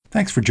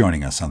Thanks for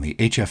joining us on the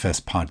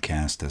HfS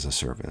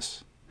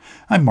Podcast-As-a-Service.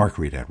 I'm Mark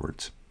Reed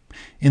Edwards.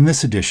 In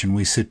this edition,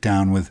 we sit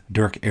down with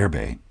Derk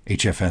Erbé,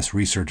 HfS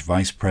Research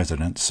Vice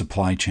President,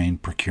 Supply Chain,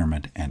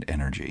 Procurement, and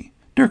Energy.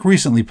 Derk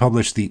recently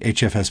published the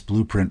HfS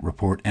Blueprint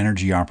report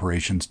Energy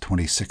Operations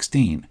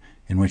 2016,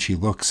 in which he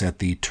looks at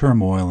the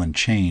turmoil and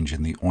change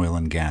in the oil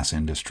and gas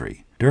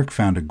industry. Derk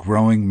found a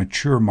growing,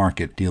 mature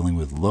market dealing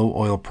with low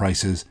oil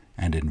prices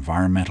and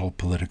environmental,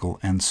 political,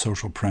 and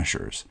social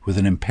pressures, with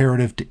an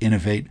imperative to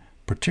innovate,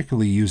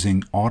 particularly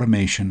using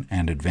automation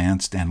and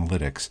advanced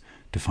analytics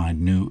to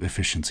find new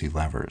efficiency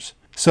levers.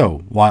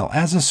 So, while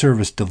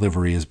as-a-service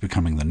delivery is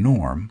becoming the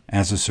norm,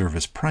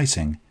 as-a-service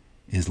pricing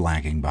is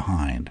lagging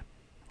behind.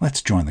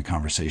 Let's join the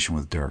conversation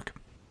with Derk.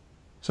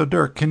 So,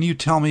 Derk, can you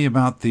tell me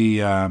about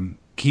the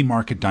key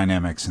market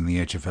dynamics in the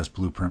HfS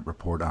Blueprint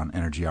report on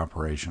energy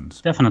operations?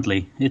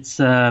 Definitely.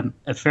 It's a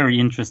very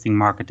interesting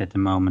market at the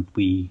moment.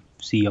 We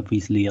see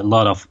obviously a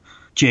lot of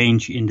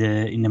change in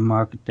the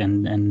market,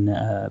 and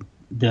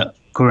the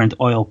current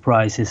oil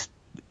price is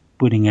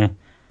putting a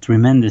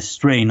tremendous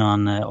strain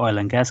on oil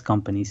and gas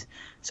companies.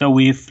 So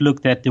we've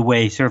looked at the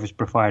way service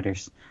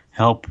providers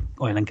help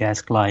oil and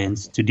gas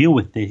clients to deal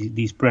with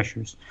these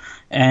pressures.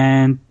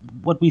 And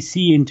what we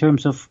see in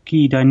terms of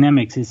key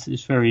dynamics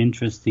is very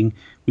interesting.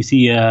 We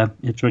see a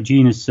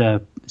heterogeneous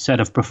set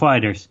of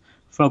providers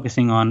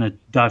focusing on a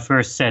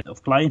diverse set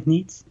of client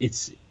needs.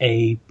 It's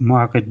a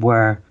market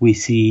where we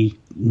see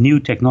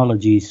new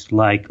technologies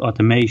like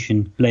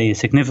automation play a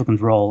significant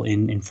role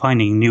in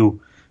finding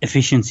new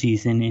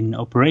efficiencies in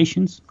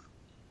operations.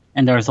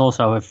 And there's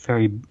also a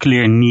very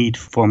clear need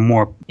for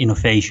more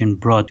innovation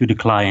brought to the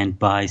client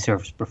by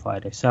service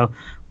providers. So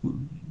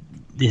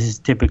this is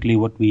typically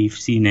what we've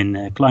seen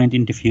in client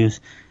interviews.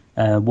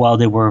 While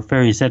they were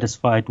very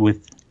satisfied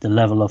with the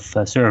level of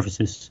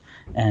services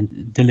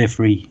and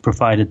delivery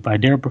provided by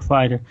their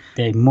provider,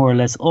 they more or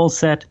less all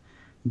said,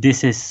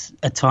 this is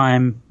a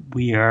time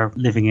we are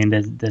living in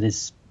that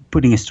is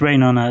putting a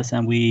strain on us,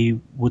 and we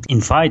would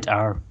invite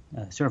our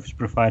service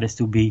providers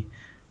to be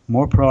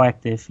more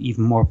proactive,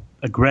 even more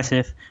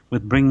aggressive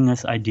with bringing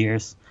us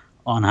ideas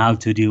on how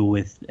to deal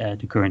with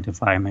the current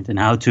environment and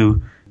how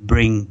to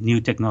bring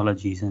new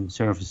technologies and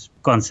service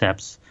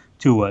concepts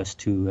to us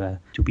to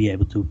be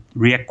able to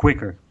react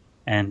quicker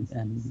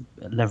and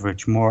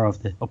leverage more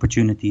of the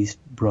opportunities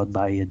brought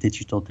by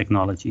digital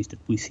technologies that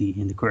we see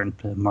in the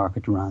current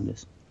market around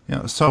us.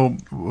 Yeah. So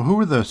who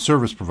are the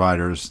service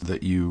providers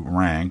that you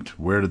ranked?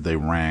 Where did they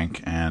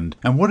rank? And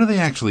what are they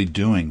actually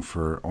doing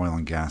for oil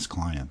and gas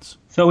clients?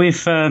 So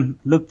we've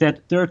looked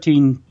at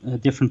 13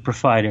 different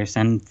providers,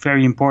 and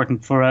very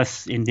important for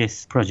us in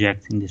this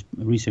project, in this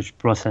research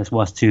process,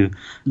 was to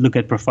look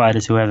at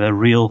providers who have a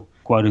real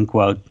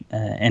quote-unquote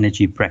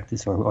energy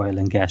practice or oil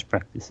and gas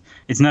practice.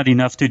 It's not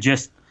enough to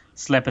just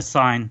slap a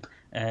sign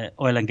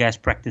oil and gas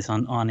practice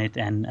on it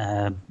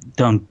and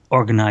don't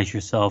organize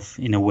yourself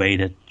in a way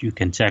that you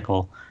can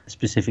tackle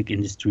specific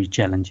industry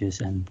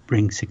challenges and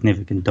bring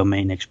significant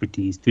domain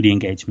expertise to the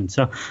engagement.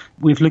 So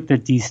we've looked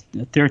at these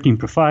 13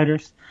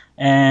 providers,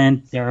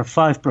 and there are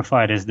 5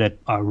 providers that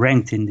are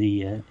ranked in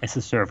the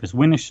as-a-service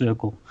winner's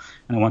circle,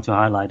 and I want to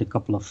highlight a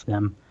couple of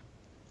them.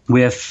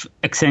 We have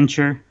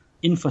Accenture,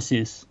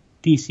 Infosys,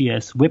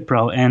 TCS,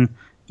 Wipro, and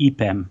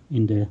EPAM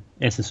in the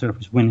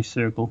as-a-service winner's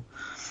circle.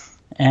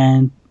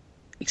 And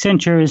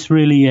Accenture is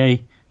really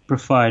a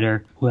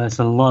provider who has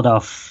a lot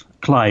of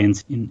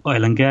clients in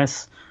oil and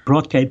gas,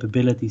 broad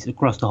capabilities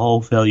across the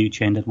whole value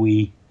chain that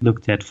we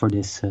looked at for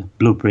this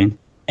blueprint.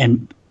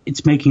 And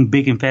it's making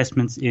big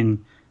investments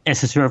in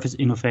as-a-service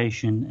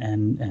innovation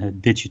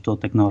and digital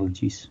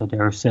technologies. So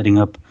they're setting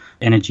up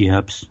energy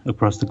hubs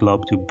across the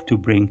globe to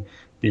bring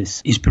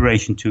this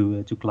inspiration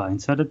to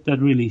clients. So that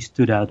really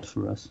stood out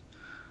for us.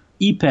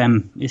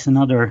 EPAM is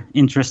another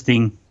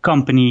interesting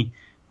company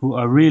who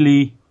are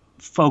really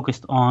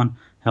focused on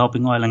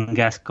helping oil and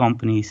gas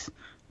companies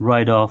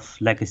write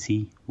off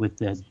legacy with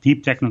the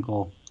deep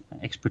technical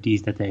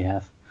expertise that they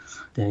have.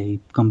 They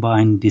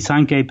combine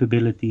design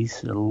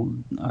capabilities,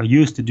 are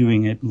used to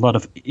doing a lot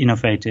of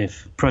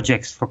innovative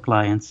projects for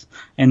clients.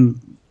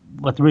 And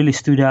what really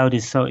stood out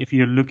is, so if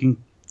you're looking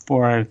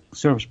for a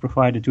service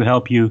provider to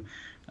help you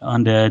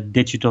on the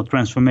digital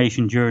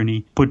transformation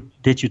journey, put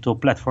digital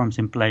platforms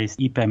in place,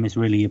 EPAM is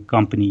really a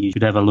company you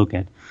should have a look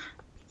at.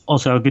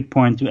 Also, a good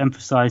point to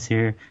emphasize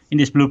here, in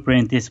this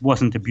blueprint, this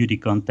wasn't a beauty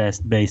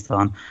contest based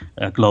on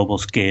a global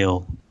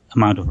scale,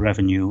 amount of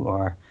revenue,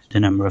 or the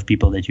number of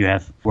people that you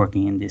have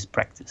working in this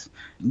practice.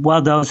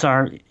 While those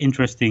are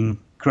interesting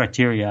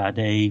criteria,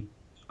 they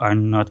are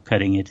not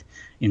cutting it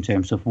in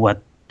terms of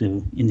what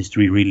the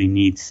industry really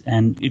needs.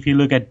 And if you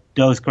look at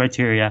those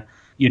criteria,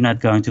 you're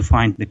not going to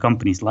find the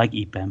companies like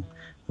EPAM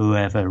who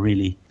have a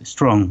really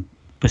strong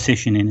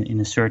position in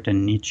a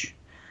certain niche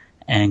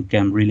and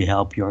can really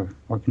help your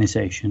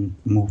organization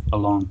move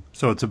along.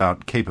 So it's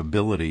about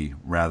capability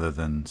rather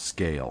than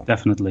scale.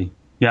 Definitely.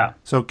 Yeah.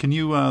 So can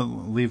you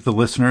leave the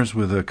listeners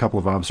with a couple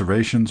of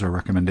observations or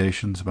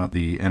recommendations about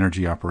the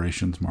energy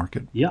operations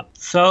market? Yeah.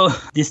 So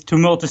this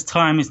tumultuous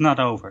time is not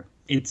over.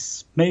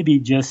 It's maybe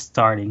just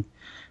starting,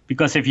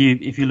 Because if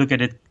you look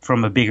at it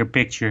from a bigger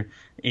picture,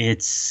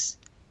 it's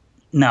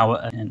now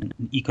an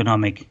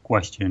economic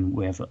question.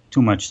 We have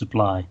too much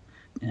supply,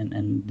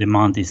 and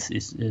demand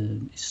is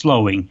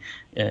slowing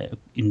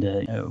in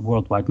the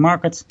worldwide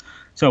markets.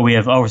 So we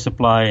have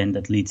oversupply, and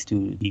that leads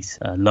to these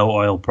low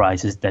oil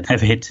prices that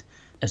have hit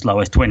as low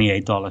as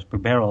 $28 per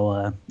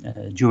barrel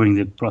during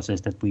the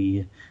process that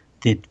we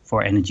did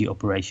for energy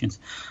operations.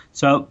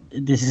 So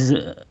this is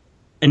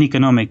an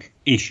economic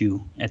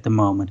issue at the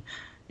moment.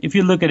 If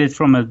you look at it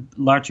from a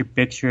larger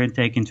picture and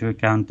take into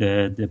account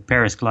the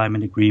Paris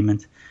Climate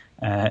Agreement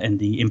and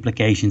the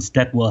implications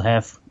that will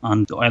have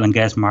on the oil and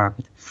gas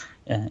market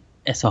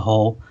as a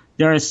whole,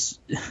 there is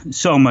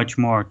so much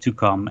more to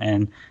come,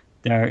 and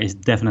there is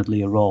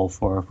definitely a role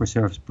for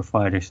service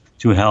providers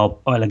to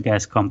help oil and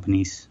gas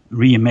companies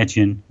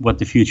reimagine what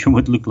the future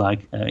would look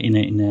like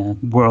in a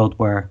world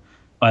where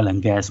oil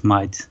and gas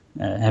might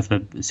have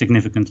a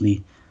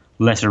significantly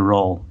lesser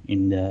role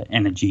in the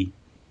energy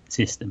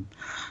system.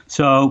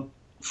 So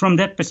from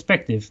that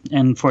perspective,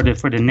 and for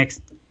the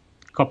next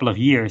couple of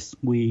years,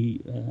 we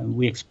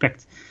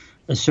expect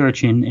a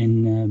surge in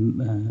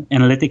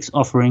analytics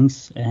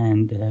offerings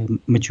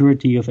and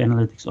maturity of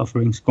analytics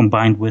offerings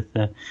combined with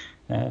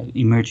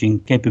emerging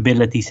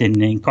capabilities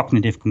in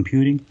cognitive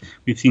computing.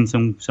 We've seen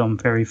some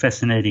very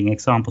fascinating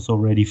examples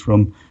already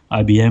from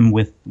IBM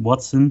with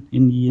Watson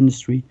in the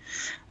industry.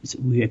 So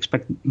we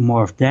expect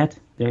more of that.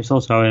 There's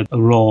also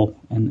a role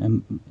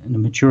and a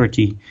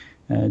maturity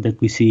that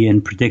we see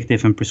in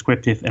predictive and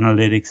prescriptive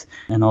analytics,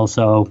 and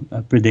also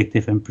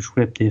predictive and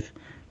prescriptive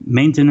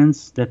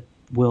maintenance that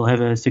will have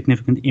a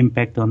significant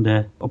impact on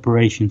the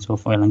operations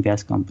of oil and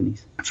gas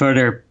companies.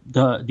 Further,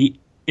 the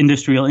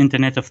industrial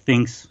Internet of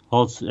Things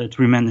holds a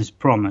tremendous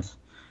promise,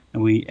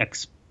 and we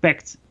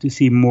expect to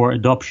see more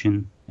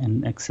adoption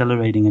and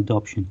accelerating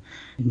adoption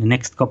in the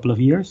next couple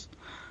of years.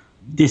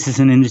 This is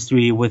an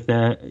industry with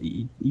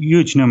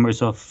huge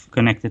numbers of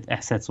connected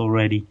assets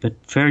already, but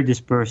very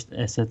dispersed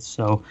assets,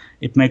 so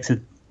it makes a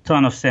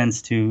ton of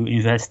sense to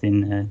invest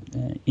in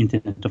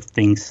Internet of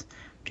Things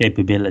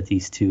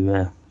capabilities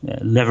to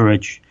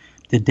leverage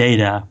the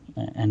data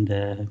and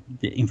the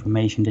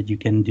information that you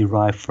can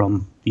derive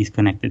from these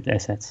connected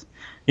assets.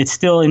 It's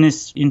still in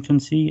its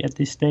infancy at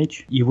this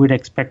stage. You would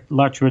expect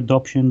larger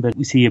adoption, but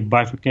we see a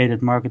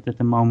bifurcated market at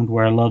the moment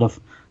where a lot of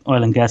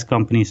oil and gas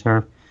companies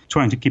are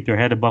trying to keep their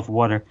head above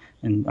water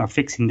and are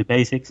fixing the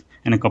basics,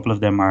 and a couple of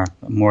them are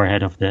more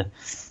ahead of the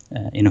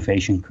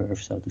innovation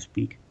curve, so to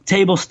speak.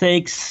 Table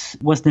stakes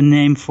was the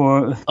name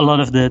for a lot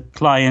of the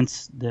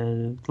client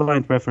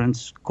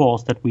reference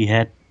calls that we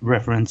had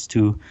reference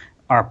to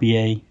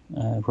RPA,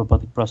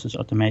 robotic process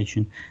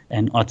automation,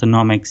 and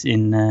autonomics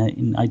in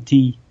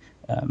IT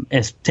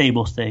as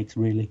table stakes,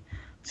 really.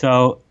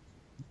 So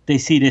they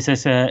see this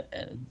as an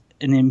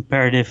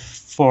imperative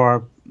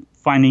for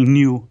finding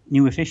new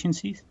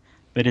efficiencies,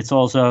 but it's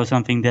also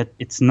something that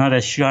it's not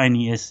as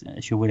shiny as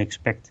you would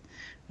expect,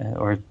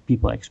 or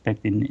people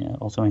expect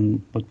also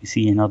in what we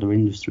see in other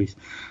industries.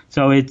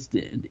 So it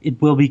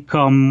will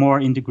become more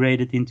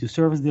integrated into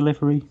service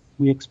delivery,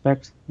 we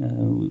expect.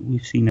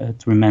 We've seen a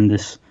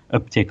tremendous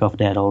uptick of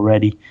that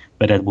already,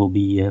 but that will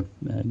be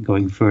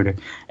going further.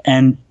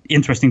 And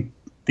interesting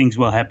things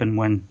will happen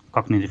when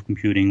cognitive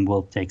computing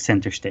will take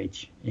center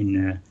stage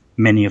in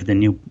many of the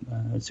new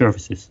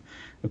services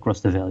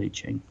across the value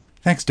chain.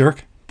 Thanks,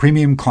 Derk.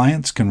 Premium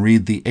clients can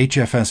read the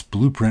HfS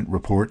Blueprint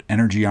Report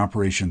Energy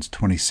Operations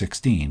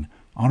 2016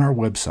 on our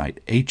website,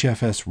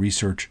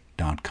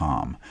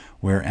 hfsresearch.com,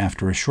 where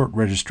after a short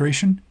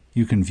registration,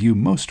 you can view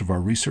most of our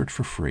research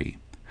for free.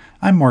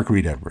 I'm Mark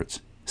Reed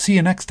Edwards. See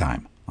you next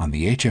time on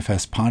the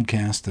HfS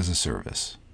Podcast-As-a-Service.